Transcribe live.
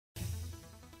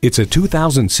It's a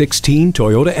 2016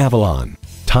 Toyota Avalon.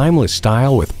 Timeless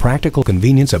style with practical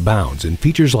convenience abounds in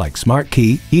features like smart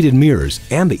key, heated mirrors,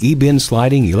 and the eBin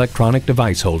sliding electronic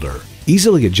device holder.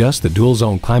 Easily adjust the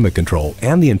dual-zone climate control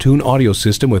and the Entune audio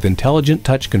system with intelligent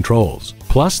touch controls.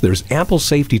 Plus, there's ample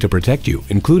safety to protect you,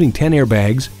 including 10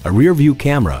 airbags, a rear-view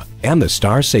camera, and the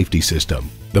Star safety system.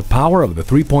 The power of the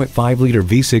 3.5-liter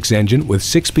V6 engine with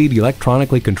 6-speed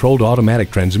electronically controlled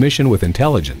automatic transmission with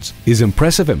intelligence is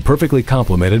impressive and perfectly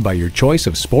complemented by your choice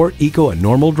of sport, eco, and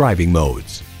normal driving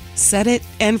modes. Set it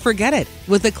and forget it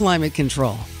with the climate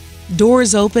control.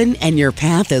 Doors open and your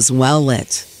path is well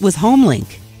lit with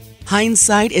HomeLink.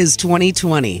 Hindsight is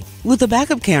 20/20 with a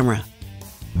backup camera.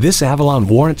 This Avalon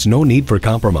warrants no need for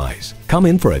compromise. Come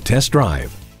in for a test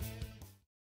drive.